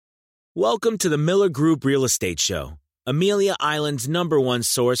Welcome to the Miller Group Real Estate Show, Amelia Island's #1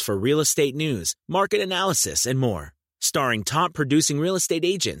 source for real estate news, market analysis, and more. Starring top producing real estate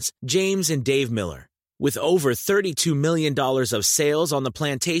agents, James and Dave Miller. With over $32 million of sales on the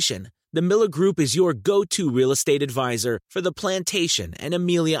plantation, the Miller Group is your go-to real estate advisor for the plantation and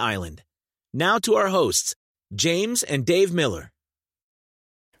Amelia Island. Now to our hosts, James and Dave Miller.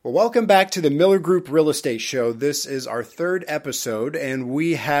 Well, welcome back to the Miller Group Real Estate Show. This is our third episode, and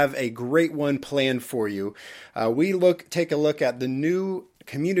we have a great one planned for you. We take a look at the new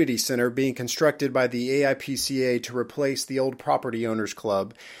community center being constructed by the AIPCA to replace the old Property Owners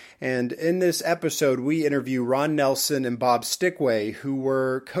Club. And in this episode, we interview Ron Nelson and Bob Stichweh, who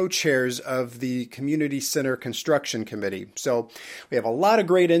were co-chairs of the Community Center Construction Committee. So we have a lot of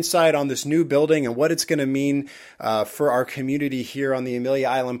great insight on this new building and what it's going to mean for our community here on the Amelia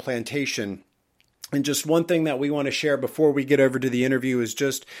Island Plantation. And just one thing that we want to share before we get over to the interview is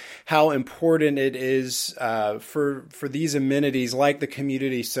just how important it is for these amenities like the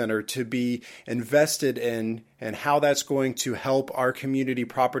community center to be invested in, and how that's going to help our community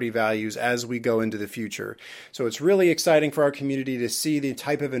property values as we go into the future. So it's really exciting for our community to see the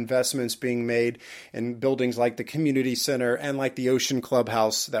type of investments being made in buildings like the community center and like the Ocean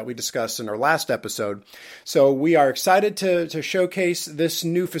Clubhouse that we discussed in our last episode. So we are excited to showcase this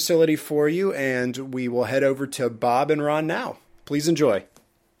new facility for you, and we will head over to Bob and Ron now. Please enjoy.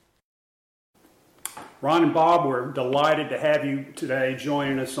 Ron and Bob, we're delighted to have you today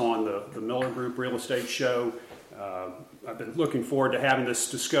joining us on the Miller Group Real Estate Show. I've been looking forward to having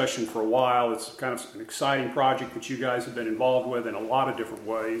this discussion for a while. It's kind of an exciting project that you guys have been involved with in a lot of different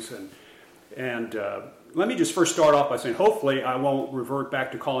ways. And let me just first start off by saying, hopefully I won't revert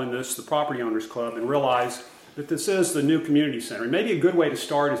back to calling this the Property Owners Club and realize that this is the new community center. And maybe a good way to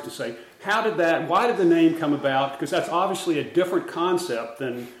start is to say, why did the name come about? Because that's obviously a different concept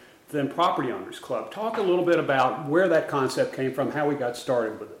than Property Owners Club. Talk a little bit about where that concept came from, how we got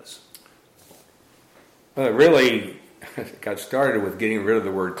started with this. Well, it really got started with getting rid of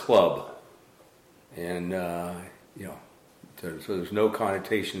the word club. And, so there's no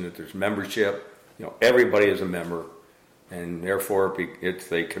connotation that there's membership. Everybody is a member, and therefore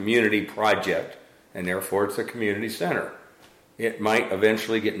it's a community project, and therefore it's a community center. It might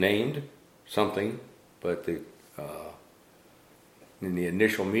eventually get named something, but in the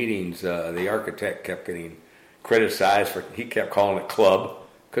initial meetings, the architect kept getting criticized he kept calling it club,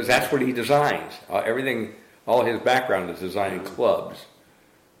 because that's what he designs. All his background is designing clubs.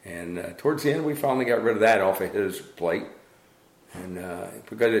 And towards the end, we finally got rid of that off of his plate. And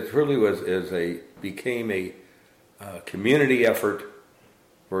because it really became a community effort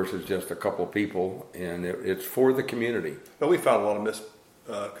versus just a couple of people, and it's for the community. Well, we found a lot of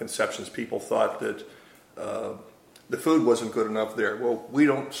misconceptions. People thought that the food wasn't good enough there. Well, we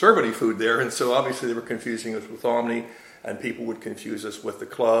don't serve any food there, and so obviously they were confusing us with Omni, and people would confuse us with the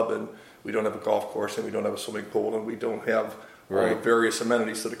club, and we don't have a golf course, and we don't have a swimming pool, and we don't have all the various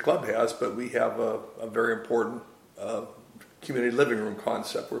amenities that the club has, but we have a very important community living room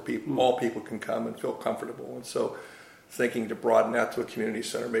concept where all people can come and feel comfortable. And so thinking to broaden that to a community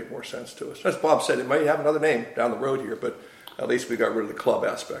center made more sense to us. As Bob said, it might have another name down the road here, but at least we got rid of the club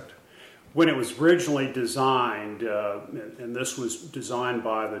aspect. When it was originally designed, and this was designed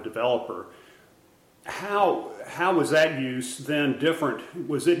by the developer, how was that used then different?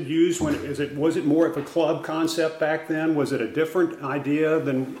 Was it used was it more of a club concept back then? Was it a different idea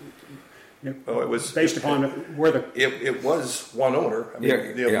than? It was based upon where the. It was one owner.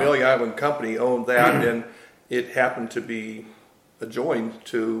 The Amelia Island Company owned that, and it happened to be adjoined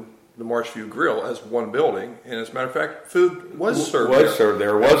to the Marshview Grill as one building. And as a matter of fact, food was served there.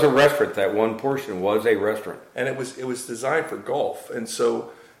 There was a restaurant. That one portion was a restaurant, and it was designed for golf. And so,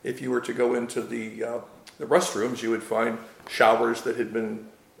 if you were to go into the restrooms, you would find showers that had been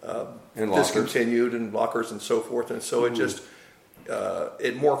discontinued and lockers and so forth. And so it just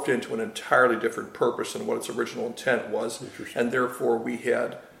it morphed into an entirely different purpose than what its original intent was. And therefore, we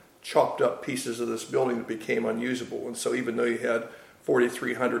had chopped up pieces of this building that became unusable. And so even though you had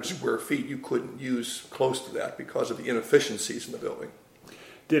 4,300 square feet, you couldn't use close to that because of the inefficiencies in the building.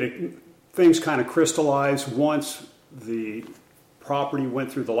 Things kind of crystallize once the property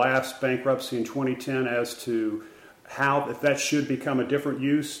went through the last bankruptcy in 2010 as to if that should become a different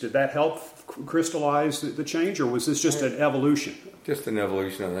use? Did that help crystallize the change, or was this just an evolution? Just an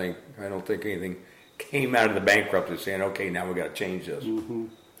evolution, I think. I don't think anything came out of the bankruptcy saying, okay, now we've got to change this. Mm-hmm.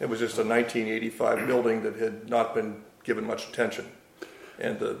 It was just a 1985 building that had not been given much attention.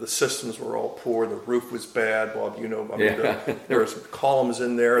 And the systems were all poor. The roof was bad. Bob, there was columns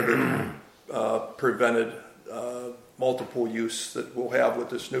in there that prevented multiple use that we'll have with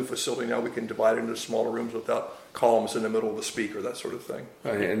this new facility. Now we can divide it into smaller rooms without columns in the middle of the speaker, that sort of thing.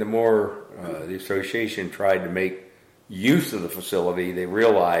 And the more the association tried to make use of the facility, they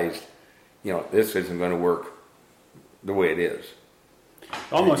realized, this isn't going to work the way it is.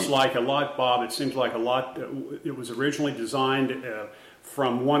 Almost like a lot, Bob, it seems like a lot, it was originally designed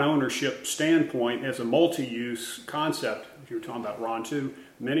from one ownership standpoint as a multi-use concept. You were talking about Ron too,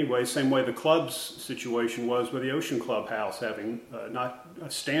 in many ways, same way the club's situation was with the Ocean Clubhouse having not a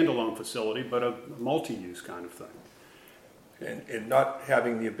standalone facility, but a multi-use kind of thing. And not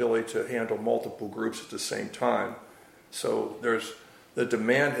having the ability to handle multiple groups at the same time. So the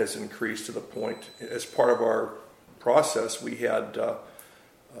demand has increased to the point, as part of our process, we had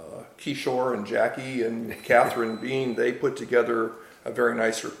Kishore and Jackie and Catherine Bean, they put together a very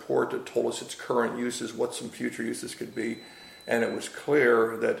nice report that told us its current uses, what some future uses could be. And it was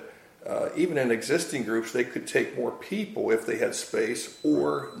clear that even in existing groups, they could take more people if they had space,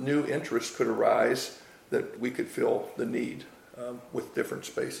 or new interests could arise that we could fill the need with different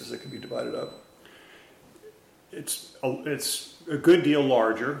spaces that could be divided up. It's a good deal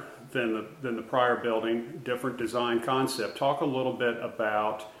larger than the prior building, different design concept. Talk a little bit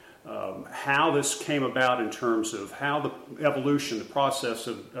about how this came about in terms of how the evolution, the process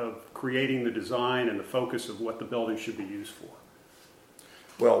of creating the design and the focus of what the building should be used for.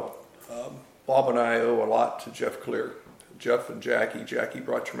 Well, Bob and I owe a lot to Jeff Clear. Jeff and Jackie. Jackie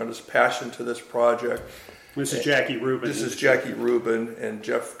brought tremendous passion to this project. This is Jackie Rubin. This is Jackie Rubin, and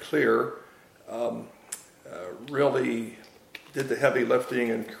Jeff Clear really did the heavy lifting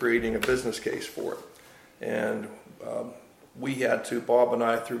in creating a business case for it. And we had to, Bob and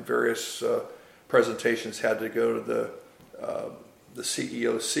I, through various presentations, had to go to the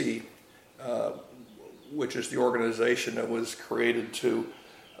CEOC, which is the organization that was created to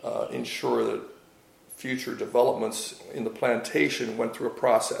ensure that future developments in the plantation went through a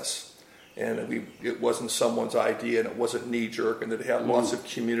process. And it wasn't someone's idea, and it wasn't knee-jerk, and that it had lots of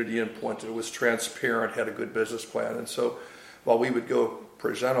community input, and it was transparent, had a good business plan. And so while we would go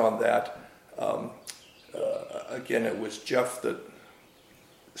present on that, again, it was Jeff that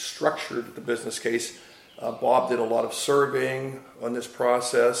structured the business case. Bob did a lot of surveying on this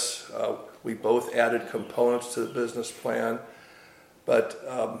process. We both added components to the business plan. But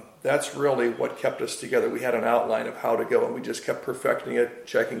that's really what kept us together. We had an outline of how to go, and we just kept perfecting it,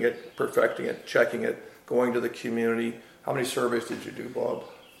 checking it, perfecting it, checking it, going to the community. How many surveys did you do, Bob?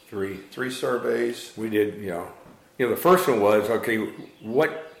 3. 3 surveys. We did, the first one was, okay,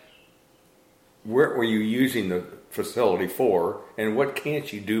 where were you using the facility for, and what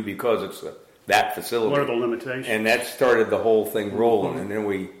can't you do because it's that facility? What are the limitations? And that started the whole thing rolling. And then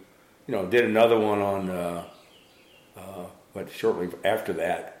we, did another one on, but shortly after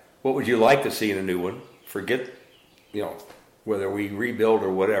that, what would you like to see in a new one? Forget, whether we rebuild or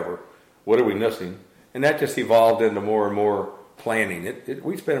whatever. What are we missing? And that just evolved into more and more planning.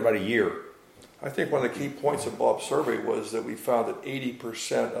 We spent about a year. I think one of the key points of Bob's survey was that we found that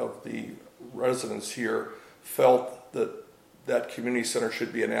 80% of the residents here felt that that community center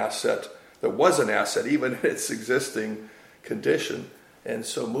should be an asset, that was an asset, even in its existing condition. And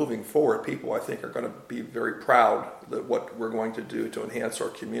so moving forward, people, I think, are going to be very proud that what we're going to do to enhance our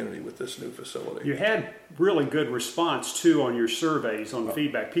community with this new facility. You had really good response, too, on your surveys, on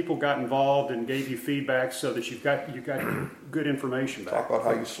feedback. People got involved and gave you feedback so that you got good information back. Talk about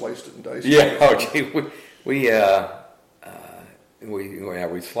how you sliced it and diced it. Yeah, okay. We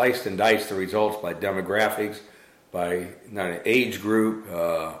sliced and diced the results by demographics, by age group,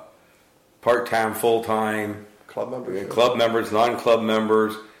 part-time, full-time, club members, non-club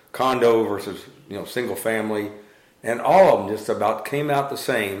members, condo versus single family, and all of them just about came out the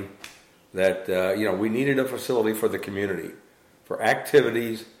same. That we needed a facility for the community, for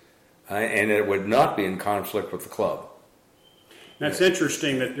activities, and it would not be in conflict with the club. That's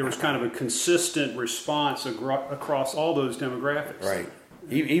interesting that there was kind of a consistent response across all those demographics. Right,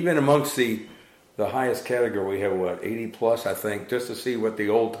 even amongst the highest category, we have 80 plus, I think, just to see what the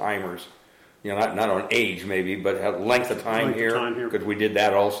old timers. Not on age maybe, but length of time here, because we did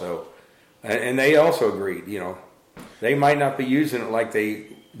that also. And they also agreed, they might not be using it like they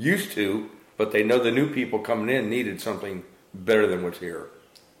used to, but they know the new people coming in needed something better than what's here.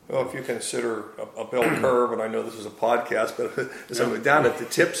 Well, if you consider a bell curve, and I know this is a podcast, but so down at the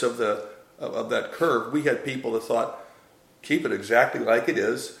tips of that curve, we had people that thought, keep it exactly like it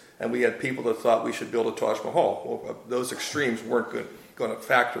is, and we had people that thought we should build a Taj Mahal. Well, those extremes weren't going to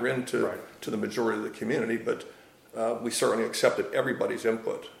factor into to the majority of the community, but we certainly accepted everybody's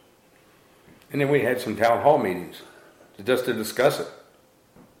input. And then we had some town hall meetings just to discuss it.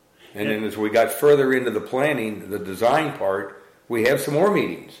 And then as we got further into the planning, the design part, we have some more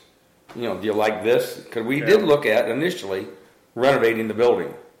meetings. You know, do you like this? Because we did look at initially renovating the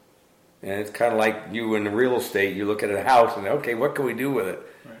building. And it's kind of like you in the real estate, you look at a house and, okay, what can we do with it?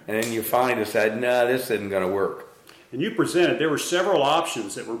 Right. And then you find decide, no, this isn't going to work. And you presented, there were several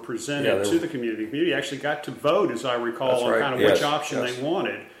options that were presented to the community. The community actually got to vote, as I recall, on kind of which option they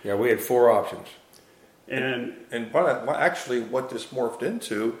wanted. Yeah, we had 4 options. And actually what this morphed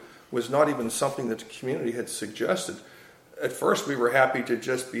into was not even something that the community had suggested. At first we were happy to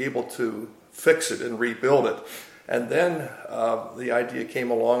just be able to fix it and rebuild it. And then the idea came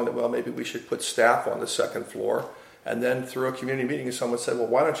along that, well, maybe we should put staff on the second floor. And then through a community meeting, someone said, well,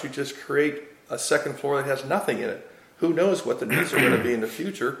 why don't you just create a second floor that has nothing in it? Who knows what the needs are going to be in the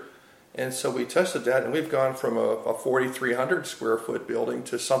future? And so we tested that, and we've gone from a 4,300 square foot building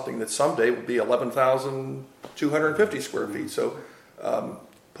to something that someday will be 11,250 square feet. So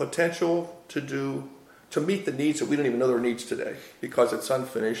potential to meet the needs that we don't even know there are needs today because it's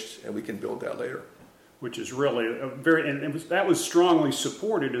unfinished, and we can build that later. Which is really that was strongly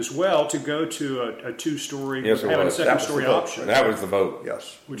supported as well to go to a 2-story, having a second-story option. That was the vote.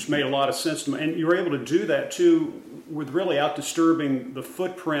 Yes, which made a lot of sense to me, and you were able to do that too, with really out disturbing the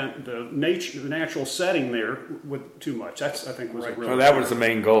footprint, the natural setting there with too much. That's I think was a really. Well, that was the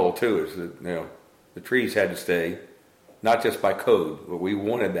main goal too. Is that the trees had to stay, not just by code, but we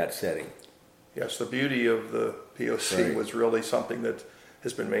wanted that setting. Yes, the beauty of the POC was really something that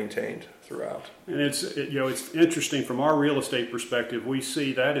has been maintained throughout. And it's interesting from our real estate perspective. We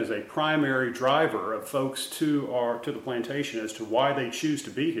see that as a primary driver of folks to the plantation as to why they choose to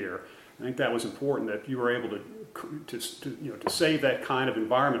be here. I think that was important that you were able to save that kind of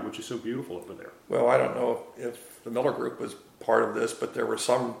environment, which is so beautiful over there. Well, I don't know if the Miller Group was part of this, but there were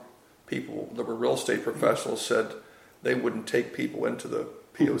some people that were real estate professionals said they wouldn't take people into the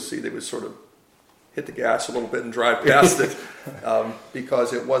POC. They would sort of hit the gas a little bit and drive past it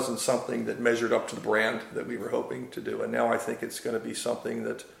because it wasn't something that measured up to the brand that we were hoping to do. And now I think it's going to be something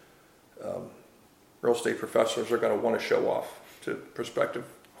that real estate professionals are going to want to show off to prospective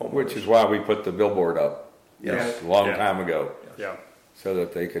homeowners. Which is why we put the billboard up a long time ago. Yeah. So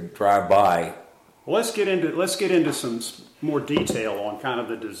that they could drive by. Well, let's get into some more detail on kind of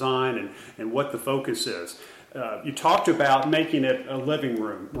the design and what the focus is. You talked about making it a living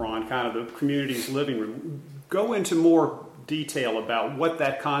room, Ron, kind of the community's living room. Go into more detail about what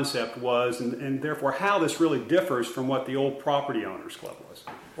that concept was and therefore how this really differs from what the old Property Owners Club was.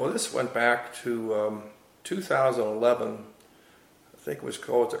 Well, this went back to 2011. I think it was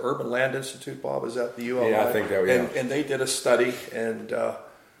called the Urban Land Institute, Bob. Is that the ULI? Yeah, I think that was. And they did a study and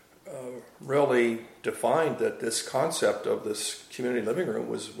really defined that this concept of this community living room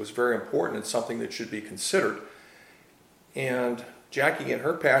was very important and something that should be considered. And Jackie, in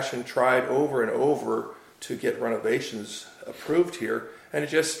her passion, tried over and over to get renovations approved here, and it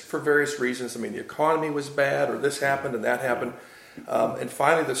just, for various reasons, the economy was bad, or this happened and that happened, and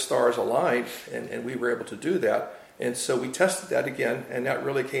finally the stars aligned, and we were able to do that. And so we tested that again, and that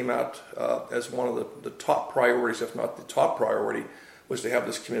really came out as one of the top priorities, if not the top priority, was to have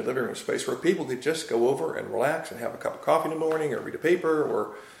this community living room space where people could just go over and relax and have a cup of coffee in the morning, or read a paper,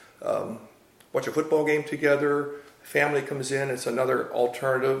 or watch a football game together. Family comes in, it's another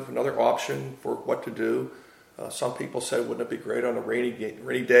alternative, another option for what to do. Some people said, wouldn't it be great on a rainy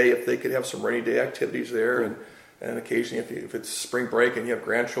day if they could have some rainy day activities there, and occasionally if it's spring break and you have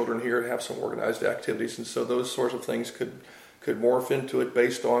grandchildren here, to have some organized activities. And so those sorts of things could morph into it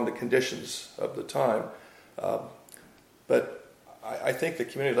based on the conditions of the time. But I think the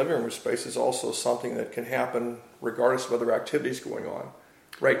community living room space is also something that can happen regardless of other activities going on.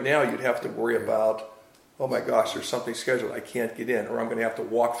 Right now, you'd have to worry about, oh my gosh, there's something scheduled, I can't get in, or I'm going to have to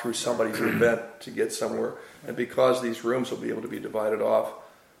walk through somebody's event to get somewhere. And because these rooms will be able to be divided off,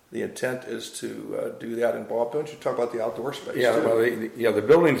 the intent is to do that. And Bob, don't you talk about the outdoor space? Yeah, too? Well, the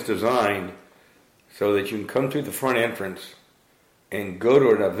building's designed so that you can come through the front entrance and go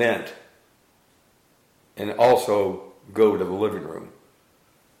to an event and also go to the living room.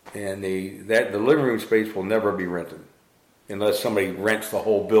 And the living room space will never be rented unless somebody rents the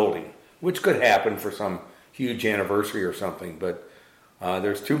whole building, which could happen for some huge anniversary or something. But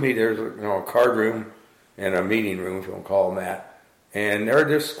there's a card room and a meeting room, if you want to call them that, and they're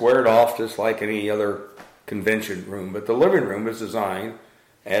just squared off just like any other convention room. But the living room is designed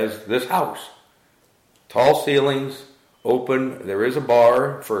as this house. Tall ceilings, open. There is a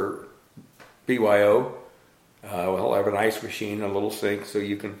bar for BYO. We'll have an ice machine, a little sink, so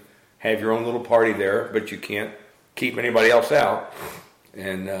you can have your own little party there, but you can't keep anybody else out.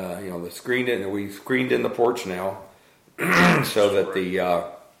 And we screened in the porch now, so that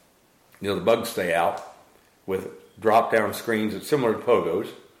the bugs stay out with drop-down screens that's similar to pogos.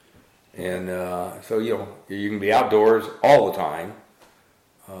 And so, you can be outdoors all the time.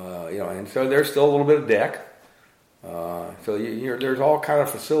 And so there's still a little bit of deck. So there's all kind of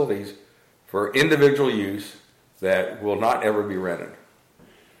facilities for individual use that will not ever be rented.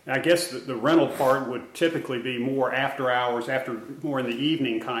 I guess the rental part would typically be more after hours, more in the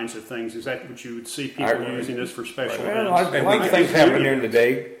evening kinds of things. Is that what you would see people using this for special events? A lot of things happen during the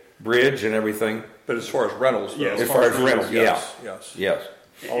day, bridge and everything. But as far as rentals, yes. As far as rentals, yes.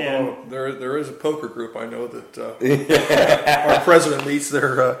 Although there is a poker group I know that our president meets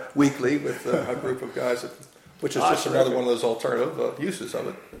there weekly with a group of guys, which is just another one of those alternative uses of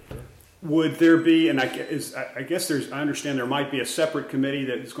it. Would there be, and I guess I understand there might be a separate committee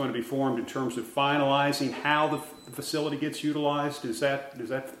that is going to be formed in terms of finalizing how the facility gets utilized. Is that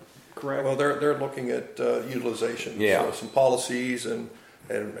correct? Well, they're looking at utilization. Yeah. So some policies and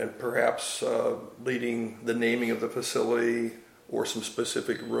perhaps leading the naming of the facility or some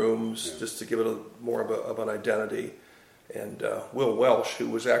specific rooms just to give it more of an identity. And Will Welsh, who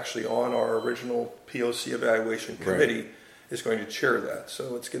was actually on our original POC evaluation committee, is going to chair that.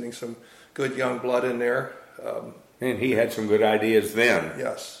 So it's getting some good young blood in there. And he had some good ideas then.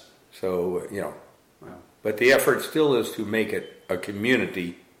 Yes. So, but the effort still is to make it a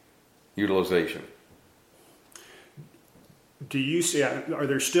community utilization. Do you see, are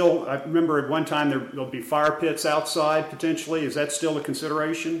there still, I remember at one time there'll be fire pits outside potentially. Is that still a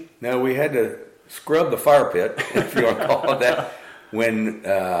consideration? No, we had to scrub the fire pit, if you want to call it that. When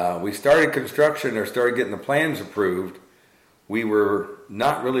we started construction or started getting the plans approved, we were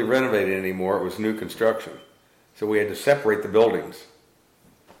not really renovating anymore. It was new construction. So we had to separate the buildings.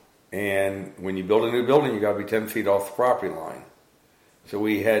 And when you build a new building, you got to be 10 feet off the property line. So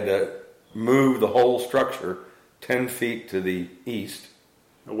we had to move the whole structure 10 feet to the east.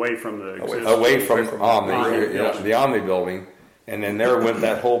 Away from the the Omni building. And then there went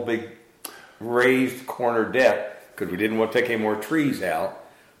that whole big raised corner deck because we didn't want to take any more trees out.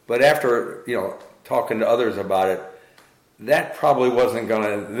 But after, talking to others about it, that probably wasn't going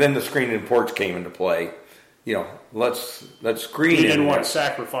to. Then the screen and porch came into play. Let's screen. You didn't want to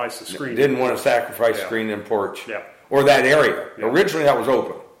sacrifice the screen. Didn't want to sacrifice screen and porch. Yeah. Or that area. Yeah. Originally, that was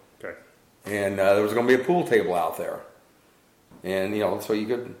open. Okay. And there was going to be a pool table out there. And so you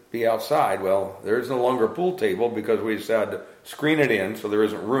could be outside. Well, there is no longer a pool table because we decided to screen it in, so there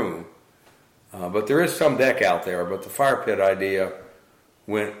isn't room. But there is some deck out there. But the fire pit idea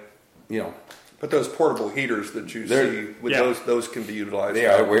went, But those portable heaters that you see, those can be utilized.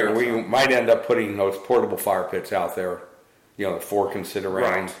 Yeah, we might end up putting those portable fire pits out there, for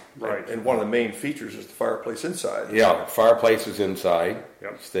consideration. Right. And one of the main features is the fireplace inside. Yeah, fireplace is inside,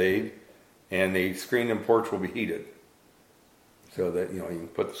 Yep. stayed, and the screen and porch will be heated. So that, you can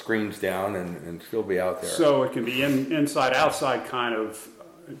put the screens down and still be out there. So it can be inside, outside kind of,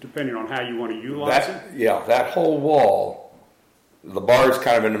 depending on how you want to utilize it? Yeah, that whole wall, the bar is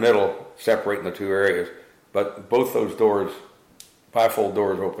kind of in the middle, separating the two areas, but both those doors, bifold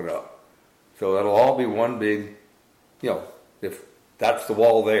doors open up. So that'll all be one big, if that's the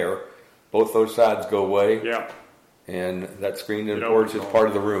wall there, both those sides go away. Yeah. And that screen and porch is part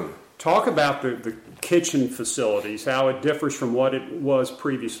of the room. Talk about the kitchen facilities, how it differs from what it was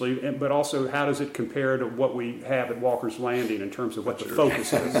previously, but also how does it compare to what we have at Walker's Landing in terms of what the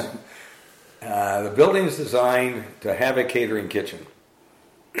focus is? The building is designed to have a catering kitchen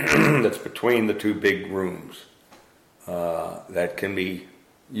that's between the two big rooms that can be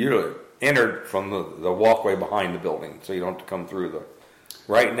entered from the walkway behind the building, so you don't have to come through the...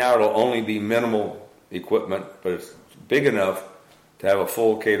 Right now it'll only be minimal equipment, but it's big enough to have a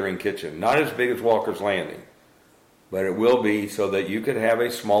full catering kitchen. Not as big as Walker's Landing, but it will be so that you could have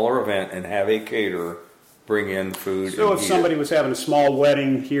a smaller event and have a caterer bring in food. So if somebody was having a small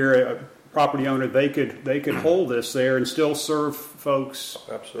wedding here, a property owner, they could hold this there and still serve folks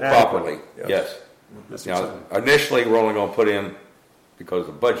properly. Yes. Now, initially we're only going to put in, because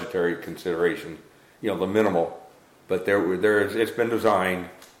of budgetary consideration, the minimal. But it's been designed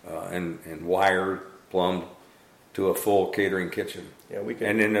and wired, plumbed to a full catering kitchen. Yeah, we can.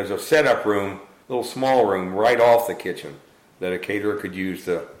 And then there's a setup room, little small room right off the kitchen that a caterer could use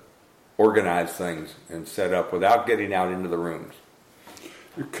to organize things and set up without getting out into the rooms.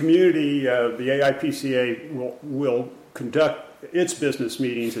 The community, the AIPCA will conduct its business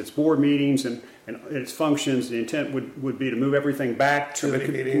meetings, its board meetings, and its functions. The intent would be to move everything back to the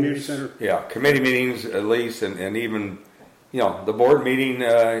community center. Yeah, committee meetings at least, and even, the board meeting,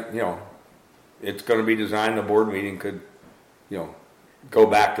 it's going to be designed, the board meeting could, go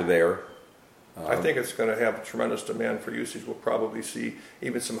back to there. I think it's going to have tremendous demand for usage. We'll probably see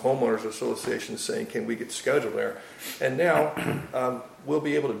even some homeowners associations saying, can we get scheduled there? And now we'll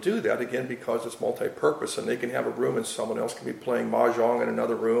be able to do that again because it's multi-purpose, and they can have a room and someone else can be playing mahjong in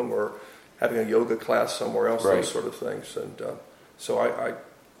another room or having a yoga class somewhere else, right. Those sort of things. And so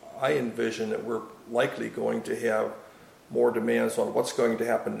I envision that we're likely going to have more demands on what's going to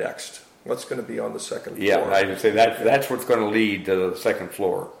happen next. What's going to be on the second floor. Yeah, I would say that's what's going to lead to the second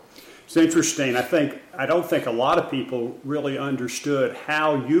floor. It's interesting. I don't think a lot of people really understood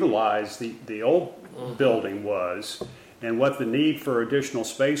how utilized the old building was and what the need for additional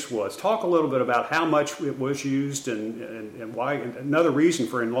space was. Talk a little bit about how much it was used and why, and another reason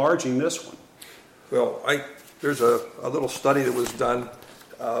for enlarging this one. Well, there's a little study that was done,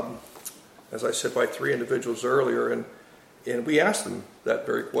 as I said, by 3 individuals earlier, and we asked them that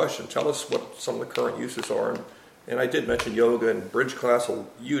very question. Tell us what some of the current uses are. And I did mention yoga and bridge class, a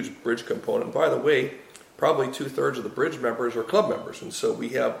huge bridge component. By the way, probably 2/3 of the bridge members are club members, and so we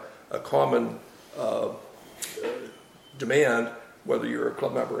have a common demand, whether you're a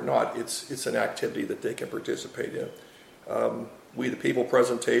club member or not. It's an activity that they can participate in. We the People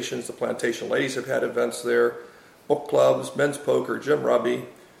presentations, the Plantation ladies have had events there, book clubs, men's poker, gym rugby,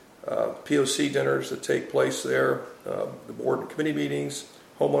 POC dinners that take place there, the board and committee meetings,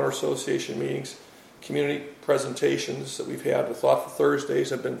 homeowner association meetings, community presentations that we've had. The Thoughtful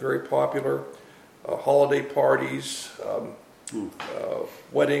Thursdays have been very popular. Holiday parties,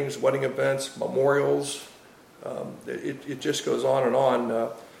 weddings, wedding events, memorials. It just goes on and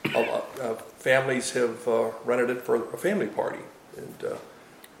on. Families have rented it for a family party,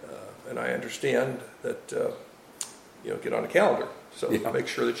 and I understand that get on a calendar. So make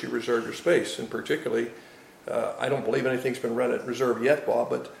sure that you reserve your space. And particularly, I don't believe anything's been reserved yet, Bob,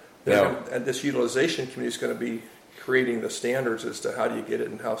 but and this utilization committee is going to be creating the standards as to how do you get it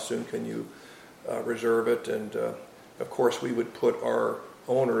and how soon can you reserve it. And of course, we would put our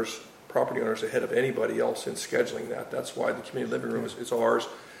property owners ahead of anybody else in scheduling that. That's why the community living room is ours.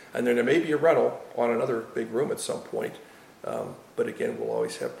 And then there may be a rental on another big room at some point. But again, we'll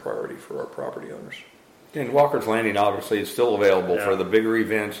always have priority for our property owners. And Walker's Landing obviously is still available for the bigger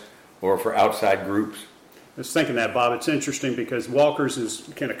events or for outside groups. I was thinking that, Bob. It's interesting because Walker's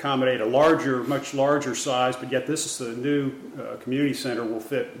can accommodate a much larger size, but yet this is the new community center will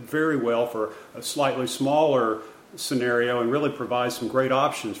fit very well for a slightly smaller scenario and really provide some great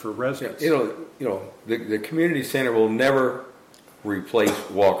options for residents. The community center will never replace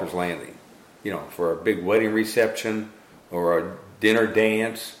Walker's Landing. For a big wedding reception or a dinner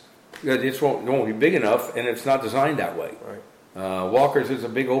dance, it won't be big enough, and it's not designed that way. Right. Walker's is a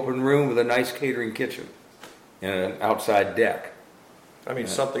big open room with a nice catering kitchen and an outside deck. I mean,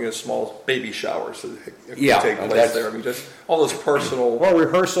 something as small as baby showers that take place there. I mean, just all those personal... Or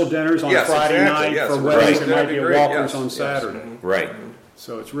rehearsal dinners on Friday night for weddings. It might be a Walker's on Saturday. Mm-hmm. Right.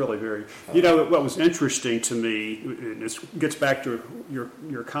 So it's really very... what was interesting to me, and this gets back to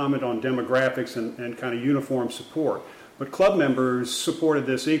your comment on demographics and kind of uniform support, but club members supported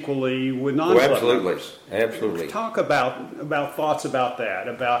this equally with non-club members. Absolutely. Talk about thoughts about that,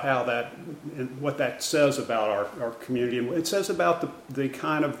 about how that, and what that says about our community, and what it says about the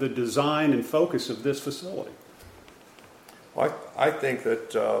kind of the design and focus of this facility. Well, I think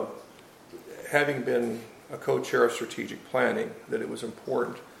that having been a co-chair of strategic planning, that it was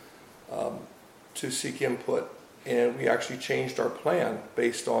important to seek input, and we actually changed our plan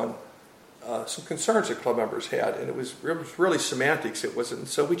based on some concerns that club members had, and it was really semantics. It wasn't,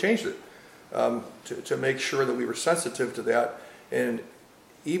 so we changed it to make sure that we were sensitive to that. And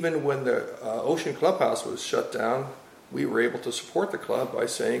even when the Ocean Clubhouse was shut down, we were able to support the club by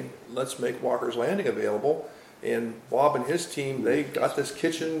saying, let's make Walker's Landing available. And Bob and his team, they got this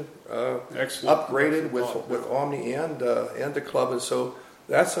kitchen upgraded with Omni and the club, and so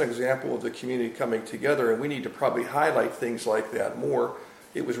that's an example of the community coming together. And we need to probably highlight things like that more.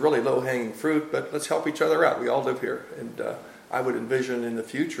 It was really low-hanging fruit, but let's help each other out. We all live here, and I would envision in the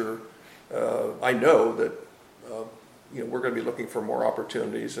future. I know that we're going to be looking for more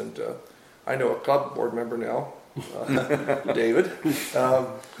opportunities, and I know a club board member now, David,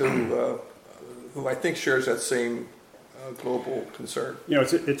 who I think shares that same global concern.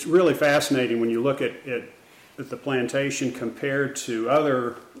 It's really fascinating when you look at the plantation compared to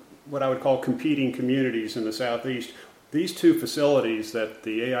other, what I would call competing communities in the Southeast. These two facilities that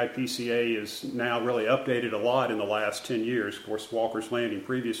the AIPCA is now really updated a lot in the last 10 years, of course Walker's Landing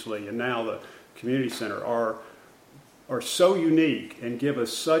previously, and now the community center are so unique and give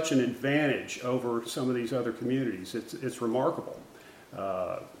us such an advantage over some of these other communities. It's remarkable.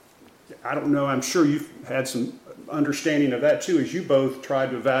 I don't know, I'm sure you've had some understanding of that too, as you both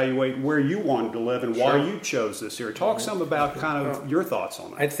tried to evaluate where you wanted to live and why you chose this area. Talk some about kind of your thoughts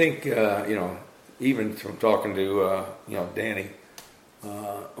on that. I think even from talking to Danny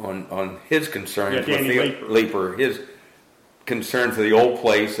on his concerns with the Leaper, his concern for the old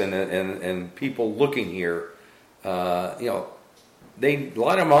place and people looking here, a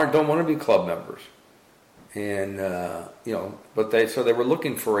lot of them don't want to be club members, and but they were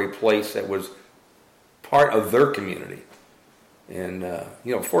looking for a place that was part of their community, and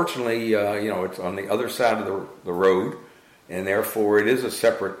fortunately, it's on the other side of the road, and therefore it is a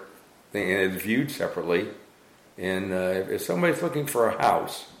separate thing, and it's viewed separately. And if somebody's looking for a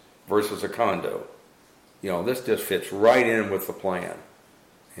house versus a condo, this just fits right in with the plan,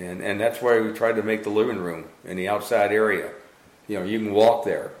 and that's why we tried to make the living room in the outside area. You can walk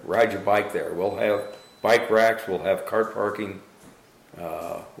there, ride your bike there. We'll have bike racks. We'll have cart parking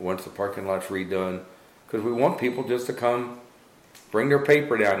once the parking lot's redone, because we want people just to come, bring their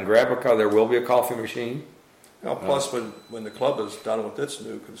paper down, and grab a car. There will be a coffee machine. Plus, when the club is done with its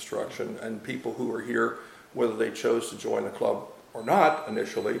new construction, and people who are here, whether they chose to join the club or not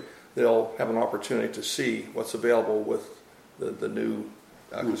initially, they'll have an opportunity to see what's available with the new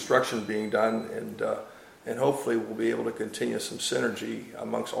construction being done, and hopefully we'll be able to continue some synergy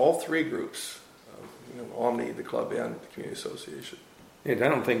amongst all three groups, Omni, the club, and the community association. Yeah, I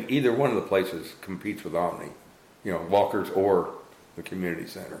don't think either one of the places competes with Omni, Walker's or the community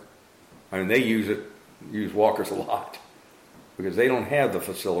center. I mean, they use Walker's a lot because they don't have the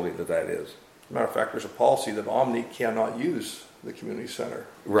facility that is. As a matter of fact, there's a policy that Omni cannot use the community center.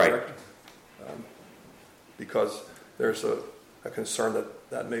 Right. Because there's a concern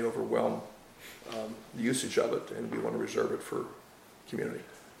that may overwhelm the usage of it, and we want to reserve it for community.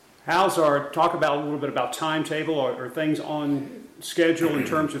 Talk about a little bit about timetable. Are things on schedule in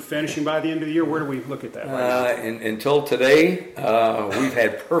terms of finishing by the end of the year? Where do we look at that right now? Until today, we've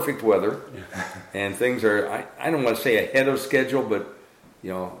had perfect weather, and things are, I don't want to say ahead of schedule, but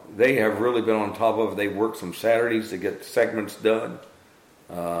they have really been on top of it. They worked some Saturdays to get segments done.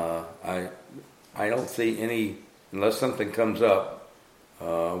 I don't see any, unless something comes up,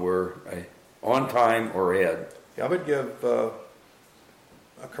 we're on time or ahead. Yeah, I would give a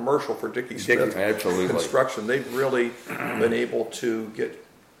commercial for Dickey Smith absolutely. Construction. They've really been able to get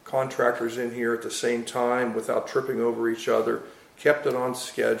contractors in here at the same time without tripping over each other, kept it on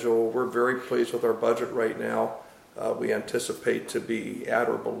schedule. We're very pleased with our budget right now. We anticipate to be at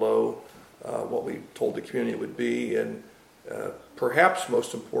or below what we told the community it would be, and perhaps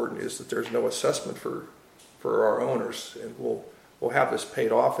most important is that there's no assessment for our owners, and we'll have this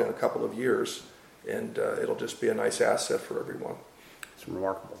paid off in a couple of years, and it'll just be a nice asset for everyone. It's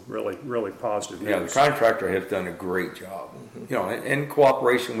remarkable, really, really positive news. Yeah, the contractor has done a great job, in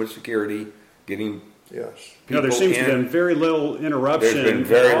cooperation with security, getting there seems to have been very little interruption. There's been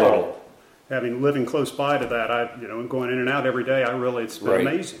very little. Living close by to that, and going in and out every day, it's been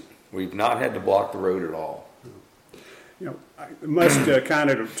amazing. We've not had to block the road at all. I must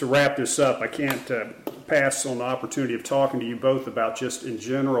kind of, to wrap this up, I can't pass on the opportunity of talking to you both about just in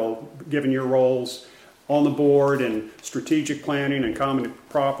general, given your roles on the board and strategic planning and common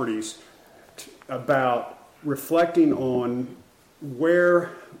properties, about reflecting on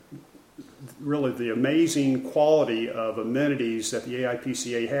where really the amazing quality of amenities that the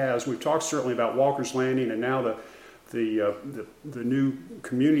AIPCA has. We've talked certainly about Walker's Landing and now the new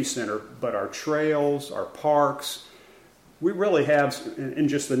community center, but our trails, our parks, we really have, in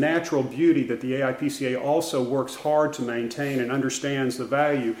just the natural beauty that the AIPCA also works hard to maintain and understands the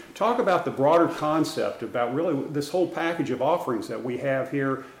value. Talk about the broader concept about really this whole package of offerings that we have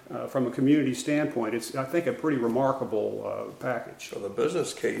here from a community standpoint. It's, I think, a pretty remarkable package. So the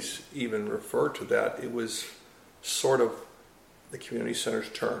business case even referred to that. It was sort of the community center's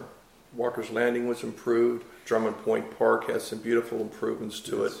turn. Walker's Landing was improved. Drummond Point Park has some beautiful improvements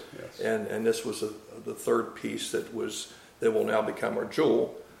to it. Yes. And this was the third piece that will now become our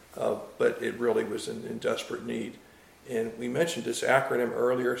jewel, but it really was in desperate need. And we mentioned this acronym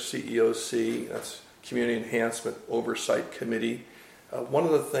earlier, CEOC, that's Community Enhancement Oversight Committee. One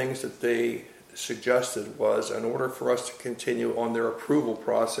of the things that they suggested was, in order for us to continue on their approval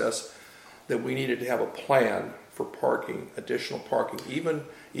process, that we needed to have a plan for parking, additional parking,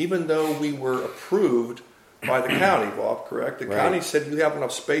 even though we were approved by the county, Bob, correct? The county said you have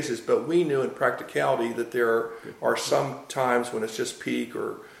enough spaces, but we knew in practicality that there are some times when it's just peak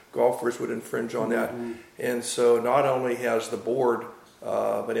or golfers would infringe on that. And so not only has the board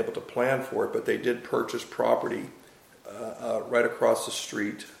been able to plan for it, but they did purchase property right across the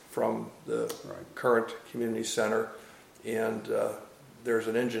street from the current community center. And there's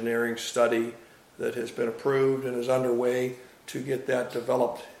an engineering study that has been approved and is underway to get that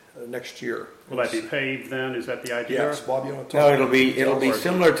developed next year. Will that be paved then? Is that the idea? Yes, Bob, you want to No, talk? it'll be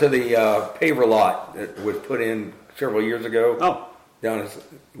similar to the paver lot that was put in several years ago. Oh, Down,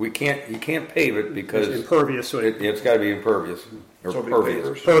 you can't pave it because it's impervious. So it's got to be impervious or So it'll be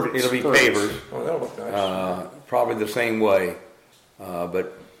pervious. pavers? It'll be Pervious. pavers. Oh, that'll look nice. Probably the same way,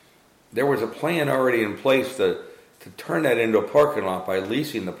 but there was a plan already in place to turn that into a parking lot by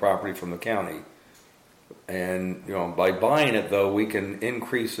leasing the property from the county. And by buying it, though, we can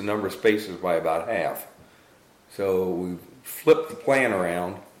increase the number of spaces by about half. So we flipped the plan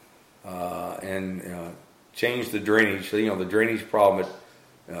around and changed the drainage. So the drainage problem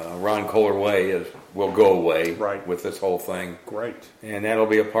at Ron Kohler Way will go away with this whole thing. Great. And that'll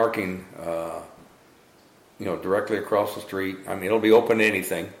be a parking, directly across the street. I mean, it'll be open to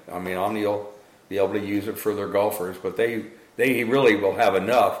anything. I mean, Omni will be able to use it for their golfers, but they really will have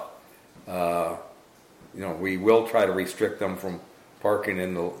enough. We will try to restrict them from parking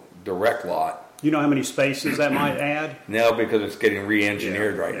in the direct lot. You know how many spaces that might add? No, because it's getting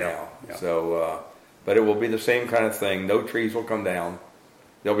re-engineered now. Yeah. So, but it will be the same kind of thing. No trees will come down.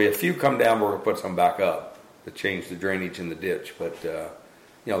 There'll be a few come down, but we'll put some back up to change the drainage in the ditch. But,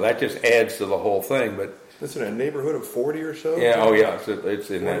 that just adds to the whole thing. But It's in a neighborhood of 40 or so? yeah, it's in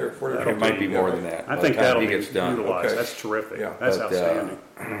 40 that. or 40 It might be more than that. I by think the time that'll he be gets done. utilized. Okay. That's terrific. Yeah. That's But, outstanding.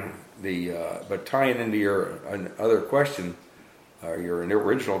 But tying into your other question, or your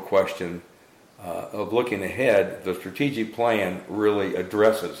original question of looking ahead, the strategic plan really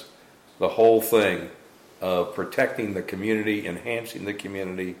addresses the whole thing of protecting the community, enhancing the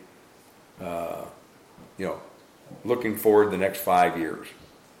community, looking forward the next 5 years.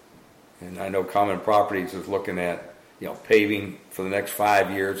 And I know Common Properties is looking at, paving for the next 5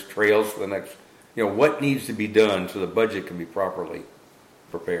 years, trails for the next, what needs to be done so the budget can be properly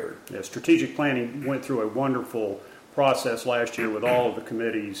prepared. Yeah, strategic planning went through a wonderful process last year with all of the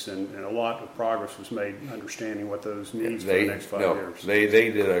committees, and a lot of progress was made understanding what those needs for the next 5 years. They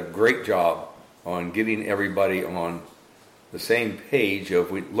did a great job on getting everybody on the same page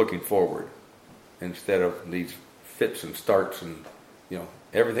of looking forward instead of these fits and starts, and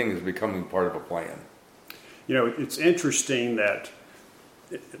everything is becoming part of a plan. It's interesting that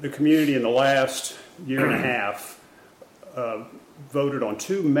the community in the last year and a half voted on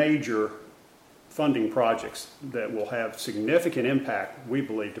two major funding projects that will have significant impact, we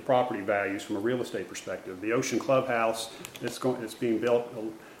believe, to property values from a real estate perspective. The Ocean Clubhouse, it's being built,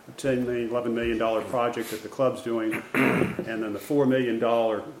 a $10 million, $11 million project that the club's doing, and then the $4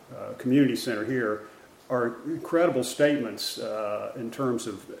 million community center here are incredible statements in terms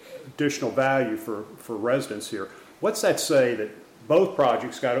of additional value for residents here. What's that say that both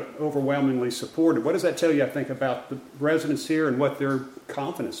projects got overwhelmingly supported? What does that tell you, I think, about the residents here and what their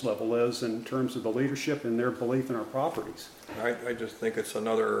confidence level is in terms of the leadership and their belief in our properties? I just think it's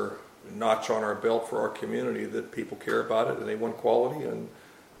another notch on our belt for our community that people care about it and they want quality, and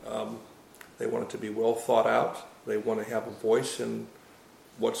they want it to be well thought out. They want to have a voice in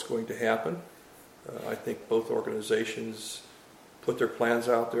what's going to happen. I think both organizations put their plans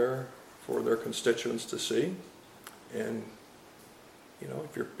out there for their constituents to see, and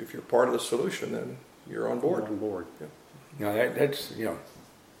if you're part of the solution, then you're on board. You're on board. Yeah. That's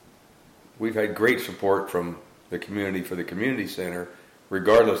we've had great support from the community for the community center,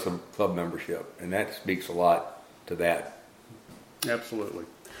 regardless of club membership, and that speaks a lot to that. Absolutely.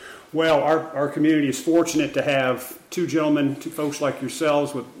 Well, our community is fortunate to have two folks like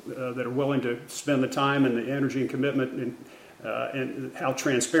yourselves that are willing to spend the time and the energy and commitment, and how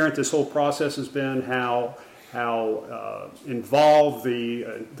transparent this whole process has been, how involved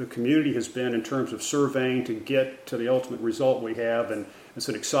the community has been in terms of surveying to get to the ultimate result we have. And it's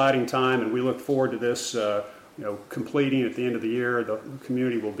an exciting time, and we look forward to this completing at the end of the year. The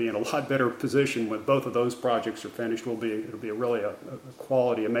community will be in a lot better position when both of those projects are finished. It'll be really a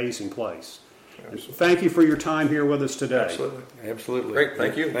quality, amazing place. And thank you for your time here with us today. Absolutely. Absolutely. Great.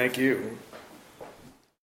 Thank you. Thank you.